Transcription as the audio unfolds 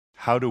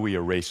how do we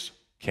erase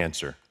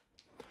cancer?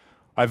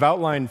 I've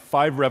outlined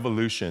 5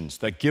 revolutions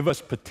that give us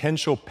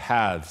potential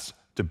paths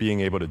to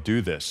being able to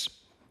do this.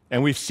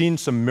 And we've seen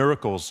some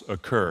miracles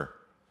occur.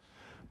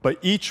 But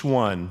each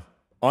one,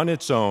 on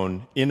its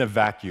own, in a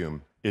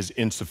vacuum, is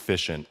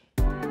insufficient.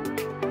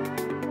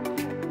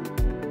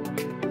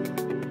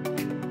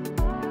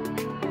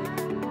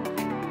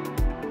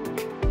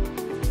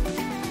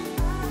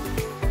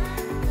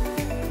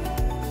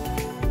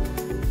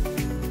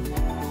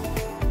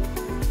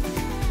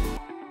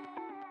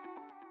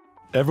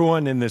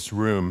 Everyone in this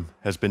room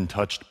has been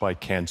touched by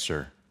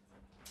cancer,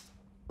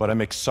 but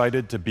I'm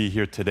excited to be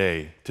here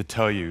today to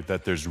tell you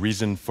that there's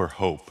reason for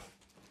hope.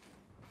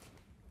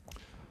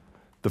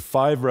 The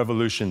 5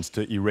 revolutions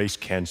to erase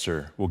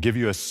cancer will give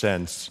you a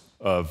sense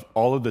of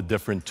all of the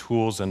different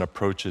tools and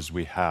approaches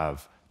we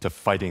have to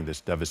fighting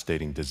this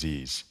devastating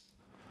disease.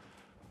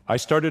 I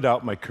started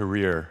out my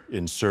career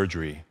in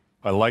surgery.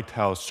 I liked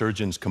how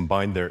surgeons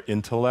combined their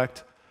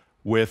intellect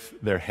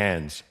with their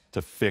hands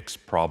to fix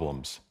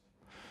problems.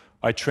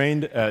 I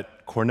trained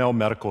at Cornell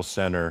Medical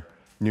Center,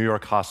 New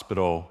York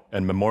Hospital,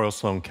 and Memorial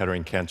Sloan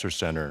Kettering Cancer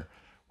Center,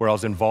 where I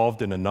was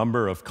involved in a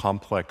number of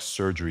complex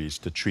surgeries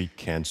to treat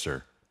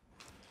cancer.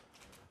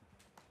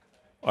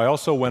 I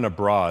also went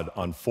abroad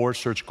on 4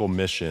 surgical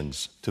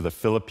missions to the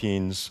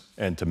Philippines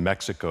and to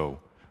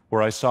Mexico,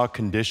 where I saw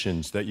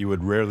conditions that you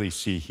would rarely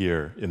see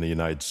here in the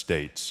United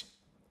States.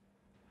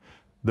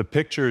 The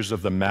pictures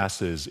of the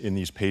masses in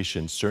these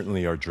patients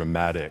certainly are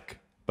dramatic,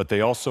 but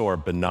they also are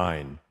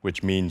benign,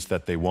 which means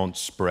that they won't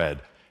spread,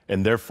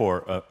 and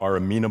therefore are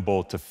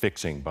amenable to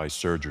fixing by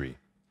surgery.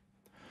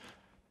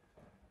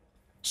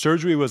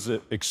 Surgery was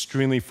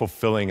extremely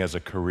fulfilling as a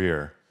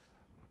career,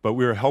 but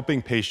we were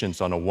helping patients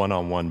on a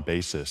one-on-one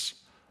basis.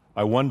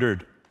 I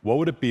wondered, what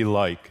would it be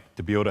like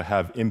to be able to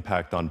have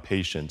impact on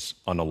patients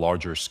on a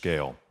larger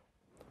scale?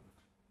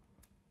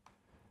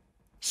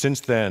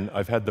 Since then,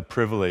 I've had the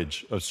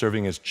privilege of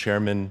serving as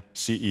chairman,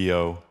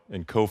 CEO,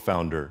 and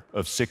co-founder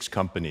of 6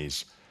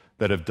 companies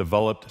that have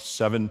developed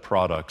 7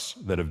 products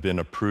that have been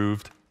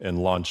approved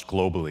and launched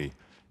globally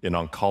in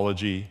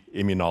oncology,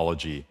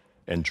 immunology,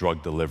 and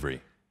drug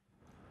delivery.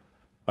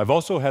 I've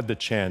also had the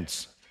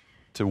chance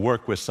to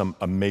work with some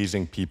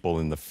amazing people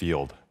in the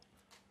field.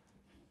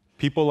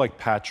 People like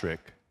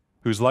Patrick,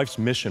 whose life's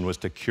mission was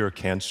to cure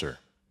cancer.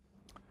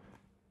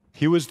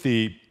 He was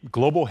the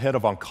global head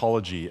of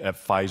oncology at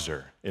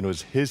Pfizer, and it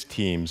was his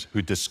teams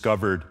who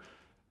discovered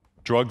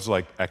drugs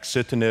like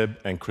axitinib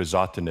and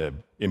crizotinib,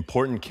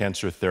 important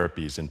cancer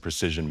therapies in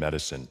precision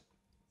medicine.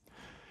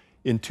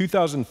 In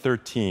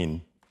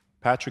 2013,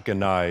 Patrick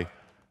and I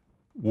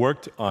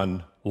worked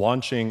on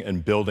launching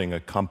and building a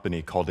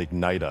company called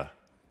Ignyta,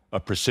 a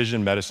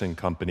precision medicine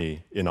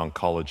company in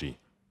oncology.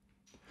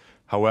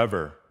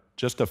 However,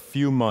 just a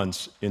few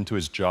months into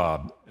his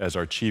job as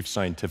our chief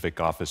scientific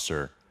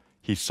officer,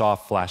 he saw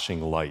flashing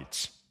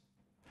lights.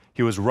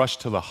 He was rushed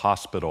to the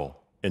hospital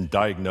and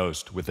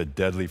diagnosed with a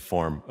deadly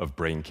form of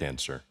brain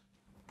cancer.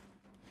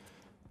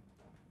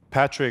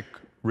 Patrick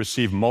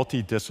received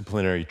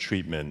multidisciplinary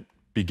treatment,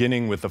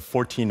 beginning with a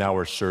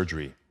 14-hour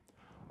surgery.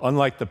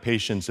 Unlike the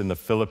patients in the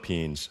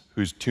Philippines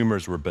whose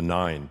tumors were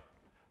benign,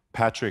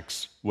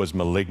 Patrick's was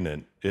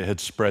malignant. It had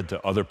spread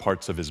to other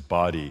parts of his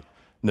body,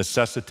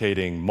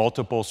 necessitating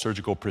multiple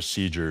surgical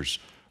procedures,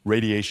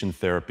 radiation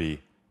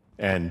therapy,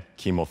 and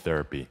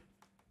chemotherapy.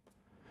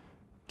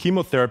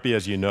 Chemotherapy,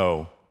 as you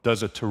know,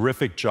 does a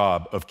terrific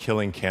job of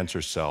killing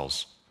cancer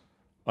cells.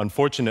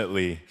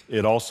 Unfortunately,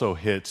 it also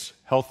hits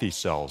healthy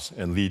cells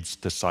and leads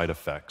to side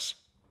effects.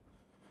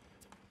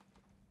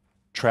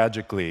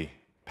 Tragically,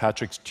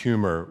 Patrick's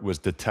tumor was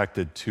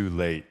detected too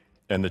late,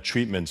 and the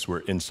treatments were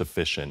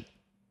insufficient.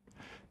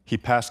 He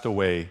passed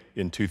away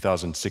in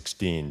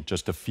 2016,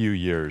 just a few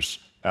years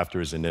after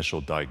his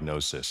initial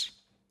diagnosis.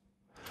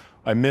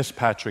 I miss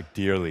Patrick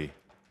dearly,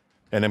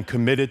 and am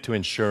committed to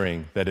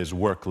ensuring that his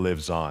work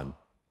lives on.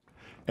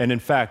 And in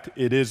fact,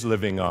 it is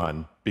living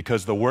on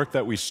because the work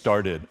that we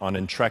started on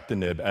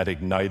entrectinib at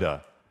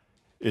Ignyta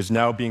is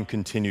now being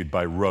continued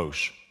by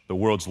Roche, the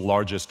world's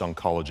largest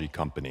oncology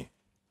company.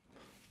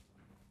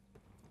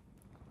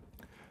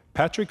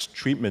 Patrick's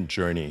treatment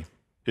journey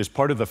is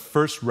part of the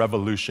first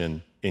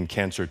revolution in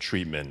cancer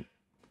treatment.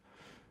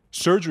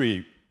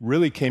 Surgery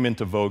really came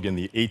into vogue in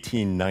the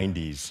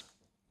 1890s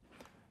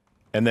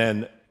and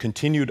then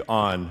continued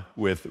on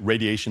with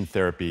radiation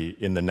therapy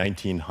in the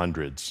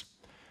 1900s.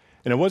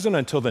 And it wasn't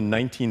until the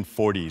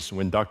 1940s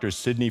when Dr.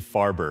 Sidney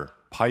Farber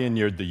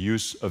pioneered the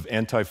use of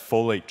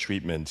anti-folate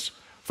treatments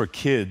for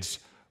kids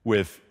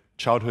with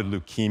childhood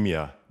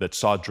leukemia that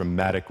saw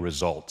dramatic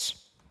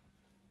results.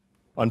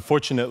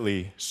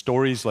 Unfortunately,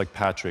 stories like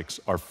Patrick's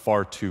are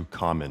far too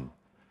common,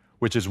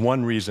 which is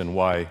one reason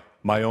why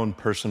my own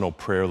personal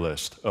prayer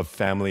list of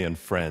family and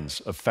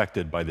friends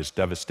affected by this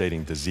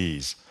devastating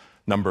disease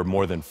number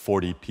more than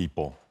 40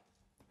 people.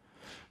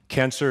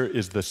 Cancer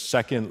is the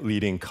second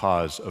leading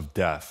cause of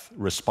death,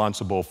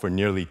 responsible for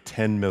nearly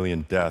 10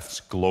 million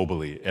deaths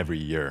globally every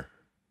year.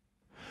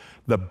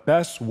 The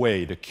best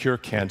way to cure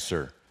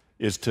cancer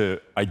is to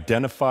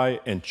identify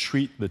and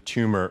treat the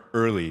tumor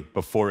early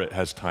before it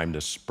has time to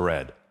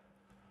spread.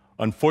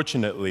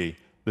 Unfortunately,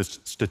 the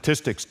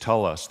statistics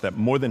tell us that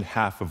more than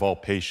half of all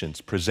patients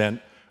present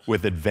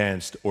with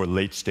advanced or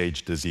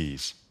late-stage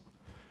disease.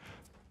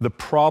 The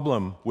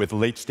problem with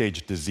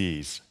late-stage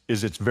disease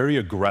is it's very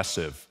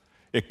aggressive.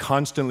 It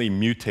constantly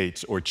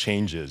mutates or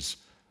changes,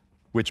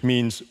 which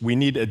means we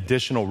need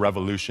additional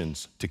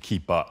revolutions to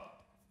keep up.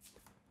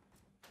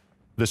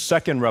 The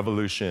second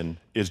revolution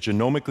is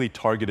genomically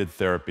targeted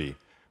therapy,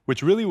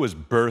 which really was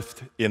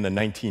birthed in the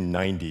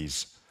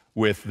 1990s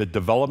with the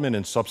development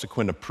and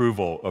subsequent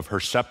approval of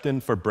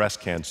Herceptin for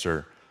breast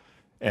cancer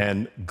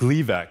and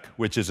Gleevec,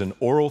 which is an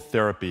oral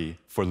therapy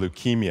for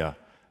leukemia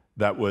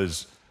that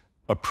was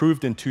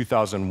approved in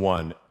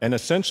 2001 and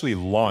essentially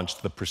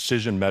launched the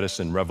precision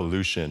medicine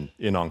revolution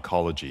in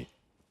oncology.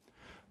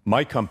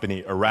 My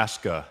company,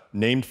 Erasca,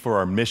 named for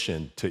our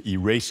mission to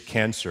erase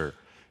cancer,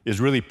 is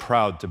really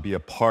proud to be a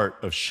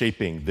part of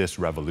shaping this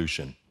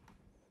revolution.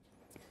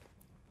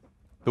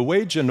 The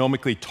way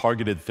genomically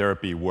targeted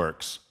therapy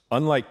works,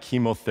 unlike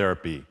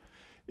chemotherapy,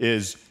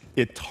 is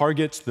it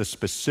targets the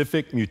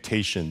specific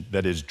mutation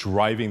that is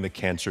driving the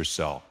cancer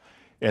cell,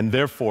 and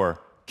therefore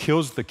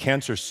kills the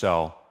cancer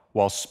cell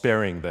while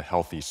sparing the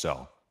healthy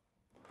cell.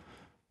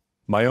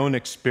 My own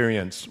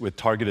experience with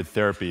targeted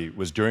therapy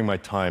was during my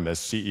time as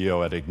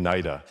CEO at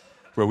Ignyta,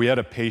 where we had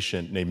a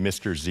patient named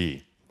Mr.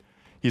 Z.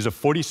 He's a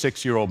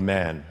 46-year-old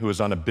man who was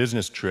on a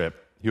business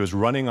trip. He was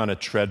running on a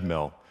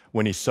treadmill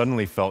when he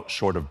suddenly felt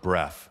short of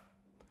breath.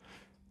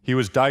 He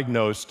was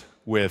diagnosed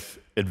with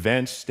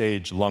advanced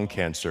stage lung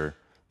cancer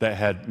that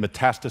had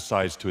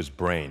metastasized to his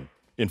brain.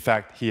 In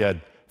fact, he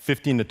had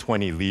 15 to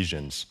 20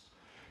 lesions.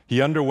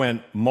 He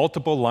underwent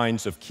multiple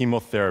lines of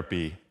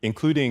chemotherapy,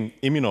 including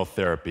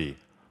immunotherapy.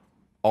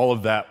 All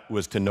of that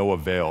was to no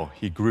avail.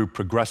 He grew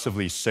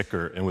progressively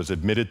sicker and was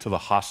admitted to the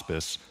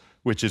hospice,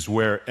 which is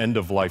where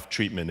end-of-life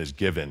treatment is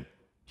given.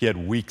 He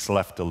had weeks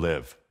left to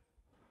live.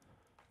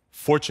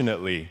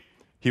 Fortunately,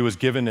 he was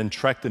given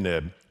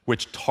entrectinib,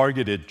 which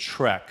targeted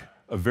TRK,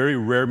 a very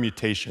rare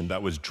mutation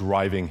that was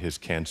driving his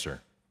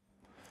cancer.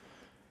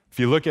 If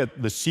you look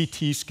at the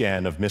CT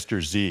scan of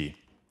Mr. Z,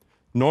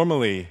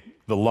 normally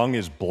the lung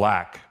is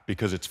black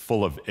because it's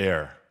full of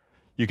air.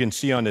 You can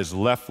see on his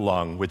left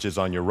lung, which is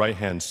on your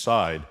right-hand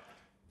side,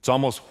 it's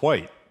almost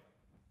white.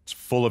 It's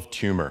full of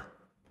tumor.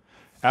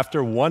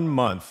 After 1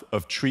 month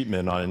of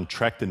treatment on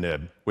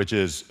entrectinib, which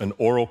is an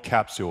oral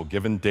capsule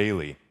given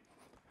daily,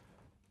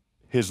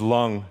 his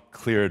lung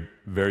cleared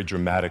very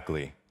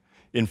dramatically.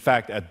 In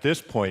fact, at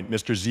this point,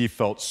 Mr. Z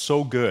felt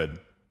so good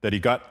that he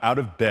got out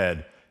of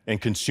bed and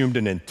consumed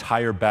an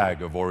entire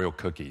bag of Oreo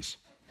cookies.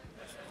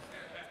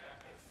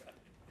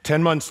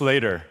 10 months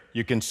later,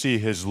 you can see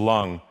his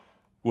lung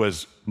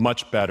was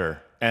much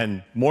better.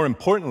 And more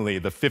importantly,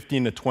 the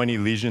 15 to 20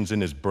 lesions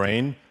in his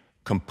brain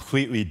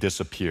completely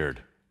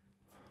disappeared.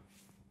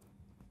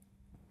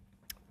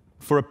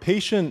 For a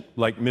patient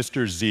like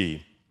Mr.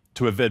 Z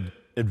to have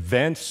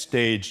advanced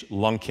stage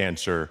lung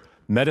cancer,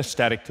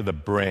 metastatic to the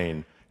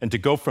brain, and to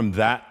go from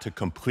that to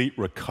complete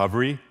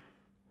recovery,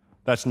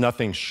 that's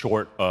nothing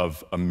short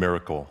of a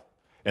miracle.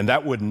 And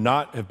that would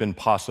not have been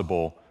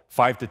possible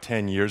 5 to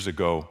 10 years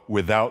ago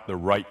without the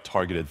right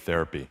targeted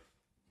therapy.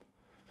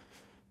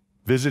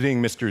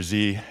 Visiting Mr.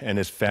 Z and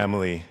his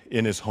family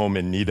in his home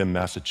in Needham,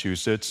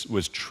 Massachusetts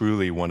was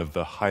truly one of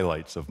the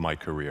highlights of my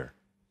career.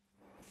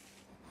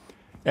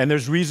 And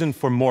there's reason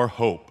for more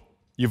hope.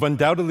 You've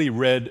undoubtedly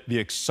read the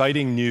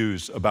exciting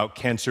news about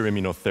cancer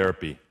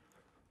immunotherapy.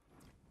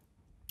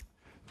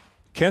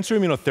 Cancer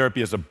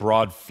immunotherapy is a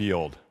broad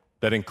field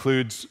that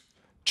includes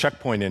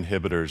checkpoint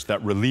inhibitors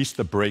that release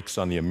the brakes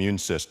on the immune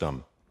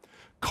system,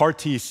 CAR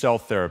T cell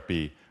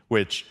therapy,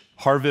 which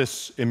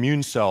harvests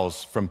immune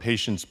cells from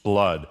patients'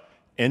 blood,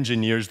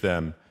 engineers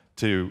them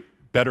to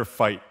better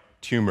fight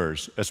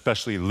tumors,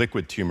 especially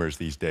liquid tumors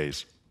these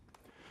days.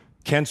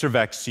 Cancer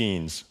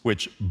vaccines,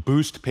 which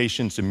boost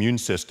patients' immune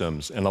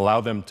systems and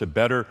allow them to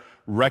better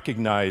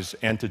recognize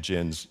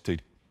antigens to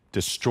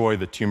destroy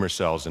the tumor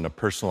cells in a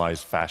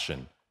personalized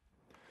fashion.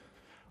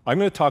 I'm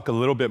going to talk a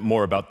little bit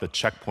more about the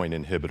checkpoint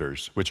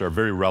inhibitors, which are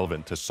very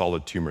relevant to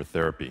solid tumor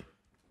therapy.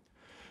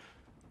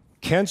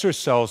 Cancer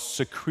cells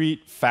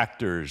secrete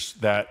factors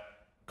that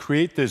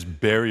create this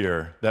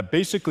barrier that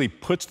basically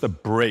puts the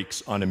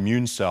brakes on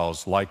immune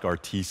cells like our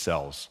T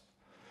cells.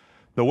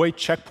 The way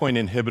checkpoint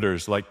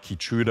inhibitors like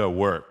Keytruda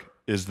work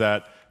is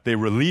that they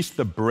release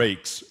the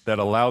brakes that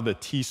allow the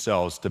T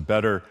cells to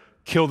better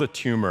kill the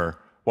tumor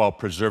while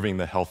preserving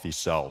the healthy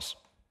cells.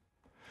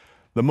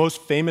 The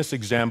most famous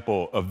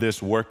example of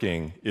this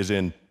working is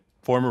in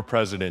former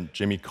President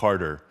Jimmy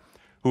Carter,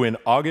 who in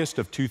August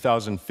of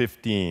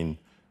 2015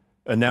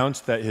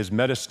 announced that his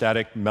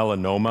metastatic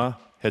melanoma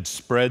had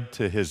spread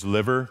to his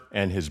liver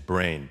and his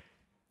brain.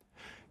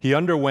 He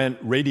underwent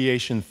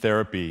radiation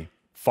therapy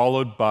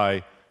followed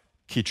by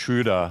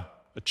Keytruda,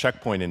 a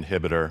checkpoint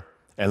inhibitor,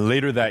 and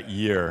later that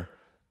year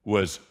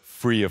was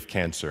free of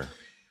cancer.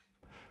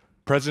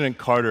 President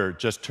Carter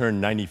just turned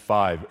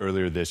 95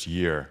 earlier this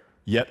year,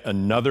 yet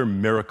another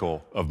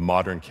miracle of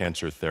modern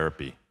cancer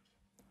therapy.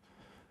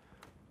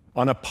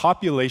 On a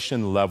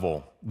population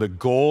level, the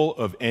goal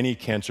of any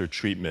cancer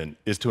treatment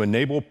is to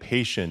enable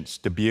patients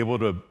to be able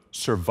to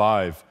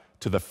survive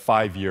to the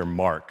 5-year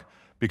mark,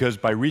 because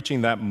by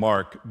reaching that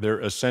mark, they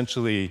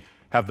essentially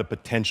have the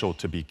potential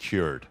to be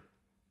cured.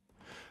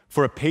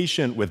 For a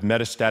patient with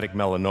metastatic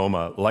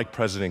melanoma, like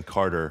President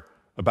Carter,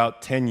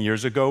 about 10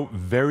 years ago,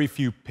 very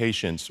few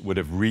patients would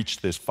have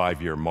reached this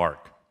 5-year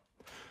mark.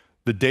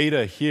 The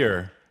data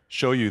here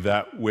show you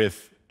that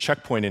with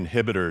checkpoint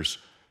inhibitors,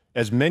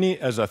 as many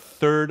as a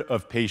third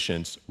of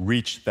patients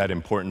reached that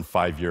important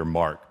 5-year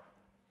mark.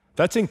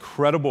 That's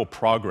incredible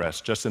progress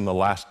just in the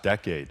last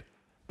decade,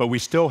 but we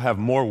still have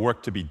more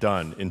work to be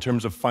done in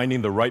terms of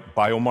finding the right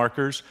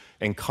biomarkers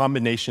and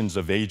combinations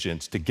of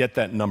agents to get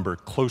that number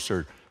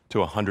closer to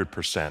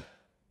 100%.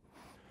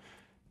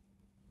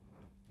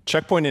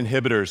 Checkpoint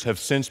inhibitors have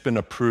since been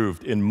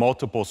approved in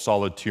multiple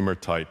solid tumor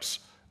types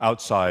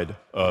outside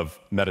of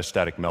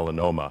metastatic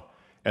melanoma.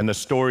 And the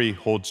story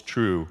holds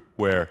true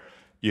where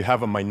you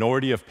have a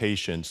minority of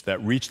patients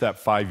that reach that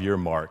 5-year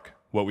mark,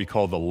 what we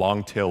call the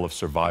long tail of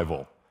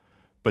survival.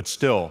 But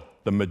still,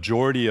 the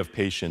majority of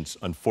patients,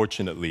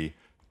 unfortunately,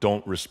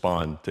 don't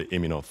respond to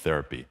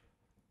immunotherapy.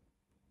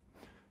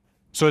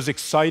 So as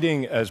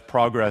exciting as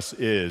progress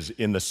is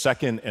in the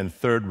second and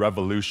third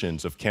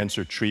revolutions of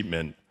cancer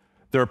treatment,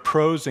 there are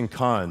pros and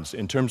cons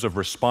in terms of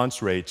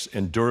response rates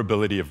and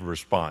durability of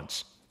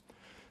response.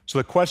 So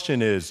the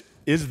question is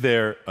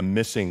there a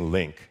missing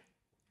link?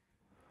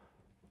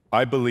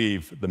 I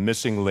believe the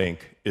missing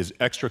link is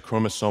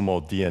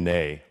extrachromosomal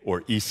DNA,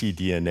 or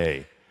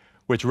ecDNA,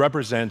 which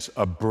represents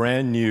a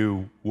brand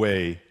new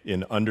way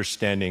in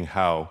understanding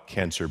how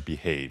cancer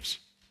behaves.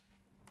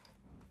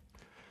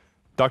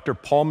 Dr.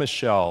 Paul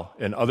Michel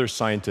and other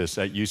scientists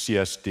at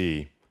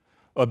UCSD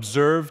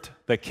observed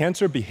that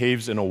cancer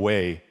behaves in a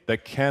way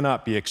that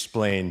cannot be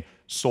explained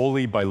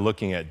solely by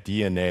looking at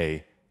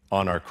DNA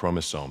on our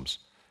chromosomes.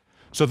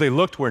 So they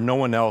looked where no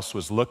one else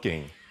was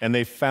looking, and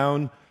they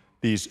found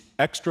these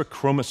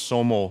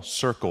extrachromosomal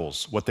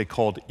circles, what they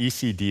called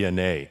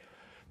ecDNA,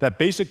 that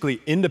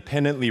basically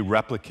independently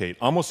replicate,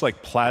 almost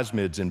like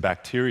plasmids in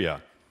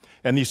bacteria.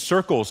 And these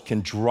circles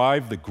can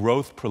drive the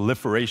growth,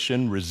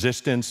 proliferation,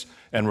 resistance,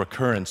 and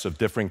recurrence of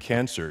different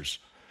cancers.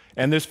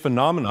 And this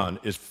phenomenon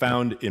is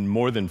found in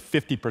more than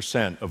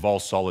 50% of all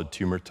solid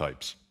tumor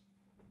types.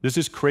 This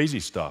is crazy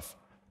stuff,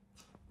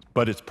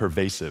 but it's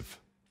pervasive.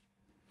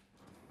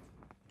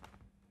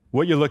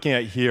 What you're looking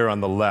at here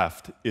on the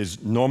left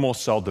is normal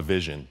cell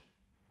division.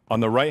 On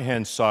the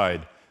right-hand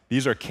side,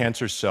 these are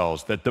cancer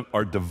cells that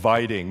are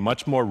dividing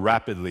much more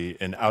rapidly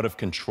and out of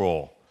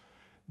control.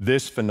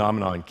 This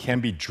phenomenon can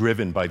be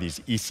driven by these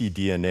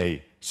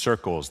ecDNA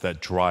circles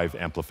that drive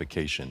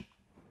amplification.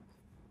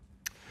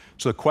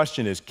 So the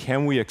question is,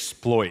 can we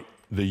exploit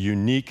the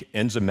unique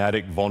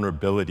enzymatic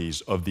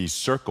vulnerabilities of these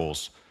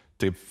circles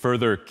to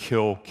further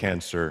kill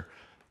cancer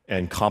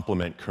and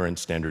complement current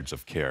standards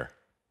of care?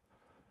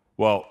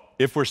 Well,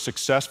 if we're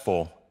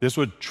successful, this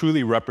would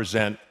truly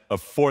represent a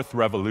fourth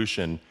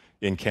revolution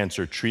in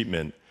cancer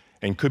treatment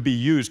and could be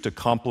used to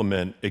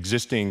complement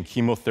existing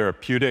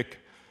chemotherapeutic,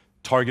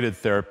 targeted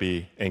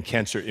therapy, and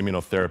cancer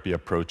immunotherapy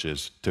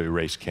approaches to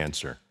erase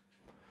cancer.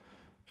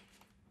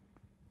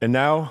 And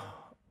now,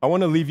 I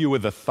want to leave you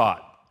with a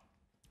thought.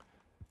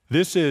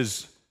 This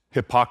is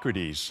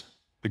Hippocrates,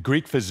 the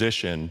Greek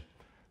physician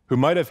who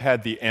might have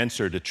had the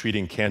answer to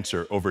treating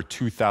cancer over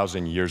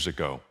 2,000 years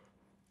ago.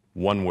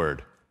 One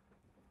word: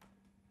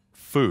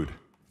 food.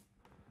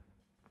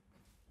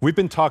 We've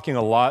been talking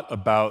a lot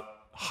about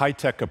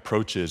high-tech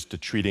approaches to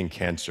treating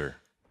cancer.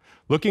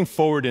 Looking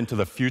forward into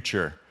the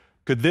future,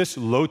 could this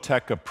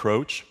low-tech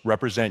approach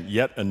represent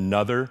yet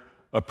another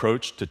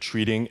approach to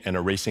treating and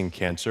erasing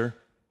cancer?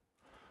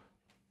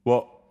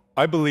 Well,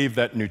 I believe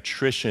that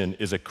nutrition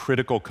is a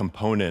critical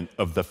component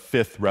of the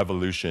fifth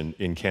revolution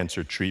in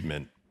cancer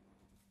treatment.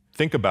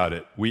 Think about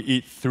it. We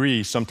eat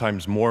 3,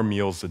 sometimes more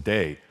meals a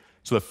day.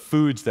 So the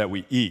foods that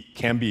we eat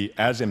can be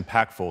as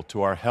impactful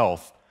to our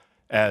health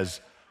as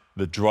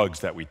the drugs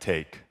that we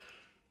take.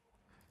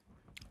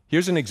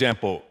 Here's an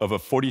example of a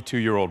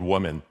 42-year-old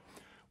woman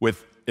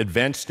with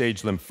advanced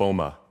stage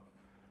lymphoma.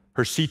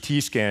 Her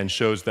CT scan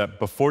shows that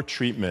before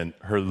treatment,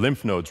 her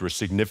lymph nodes were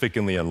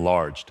significantly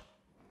enlarged.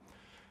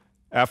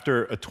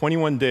 After a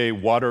 21-day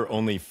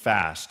water-only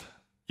fast,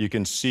 you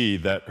can see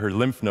that her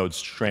lymph nodes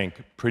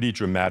shrank pretty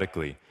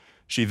dramatically.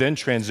 She then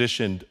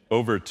transitioned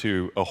over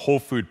to a whole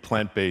food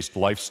plant-based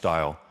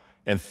lifestyle,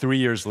 and 3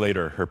 years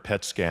later, her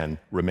PET scan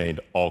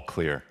remained all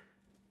clear.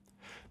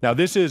 Now,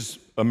 this is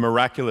a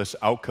miraculous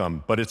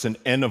outcome, but it's an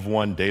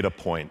N-of-1 data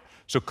point.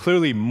 So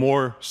clearly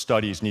more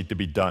studies need to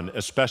be done,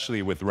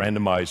 especially with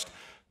randomized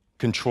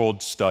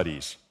controlled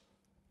studies,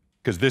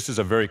 because this is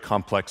a very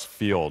complex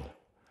field.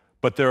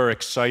 But there are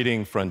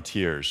exciting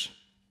frontiers.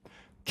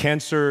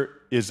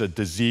 Cancer is a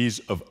disease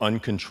of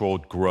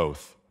uncontrolled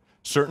growth.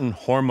 Certain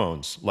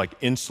hormones, like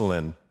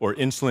insulin or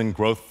insulin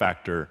growth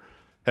factor,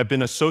 have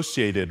been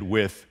associated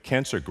with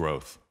cancer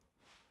growth.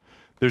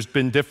 There's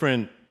been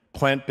different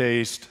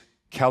plant-based,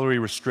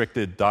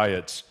 calorie-restricted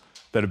diets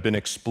that have been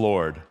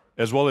explored,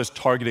 as well as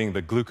targeting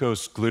the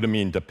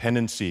glucose-glutamine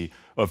dependency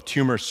of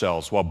tumor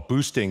cells while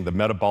boosting the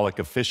metabolic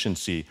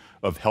efficiency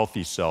of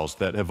healthy cells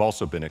that have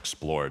also been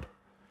explored.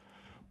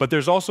 But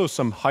there's also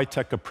some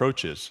high-tech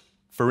approaches.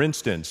 For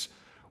instance,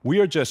 we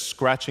are just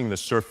scratching the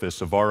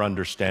surface of our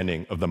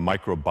understanding of the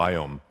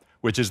microbiome,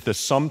 which is the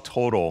sum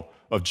total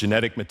of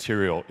genetic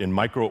material in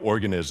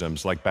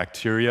microorganisms like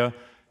bacteria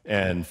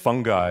and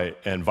fungi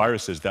and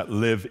viruses that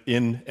live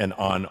in and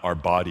on our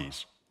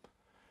bodies.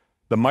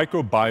 The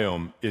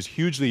microbiome is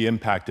hugely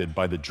impacted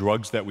by the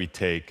drugs that we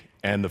take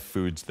and the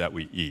foods that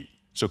we eat.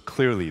 So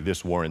clearly,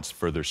 this warrants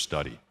further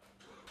study.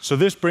 So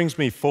this brings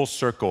me full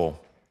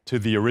circle to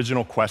the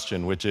original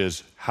question, which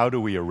is, how do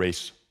we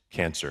erase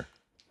cancer?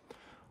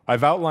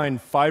 I've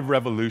outlined 5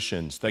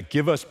 revolutions that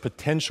give us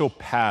potential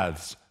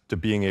paths to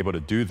being able to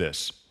do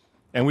this.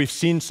 And we've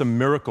seen some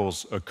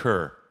miracles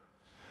occur.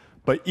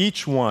 But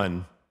each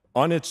one,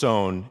 on its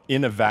own,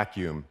 in a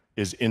vacuum,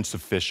 is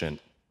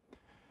insufficient.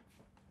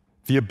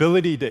 The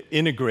ability to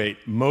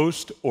integrate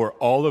most or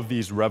all of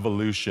these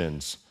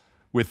revolutions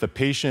with the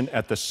patient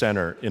at the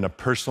center in a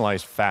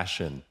personalized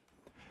fashion,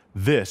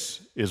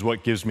 this is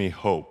what gives me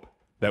hope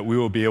that we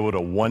will be able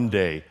to one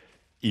day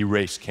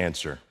erase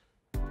cancer.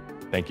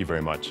 Thank you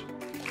very much.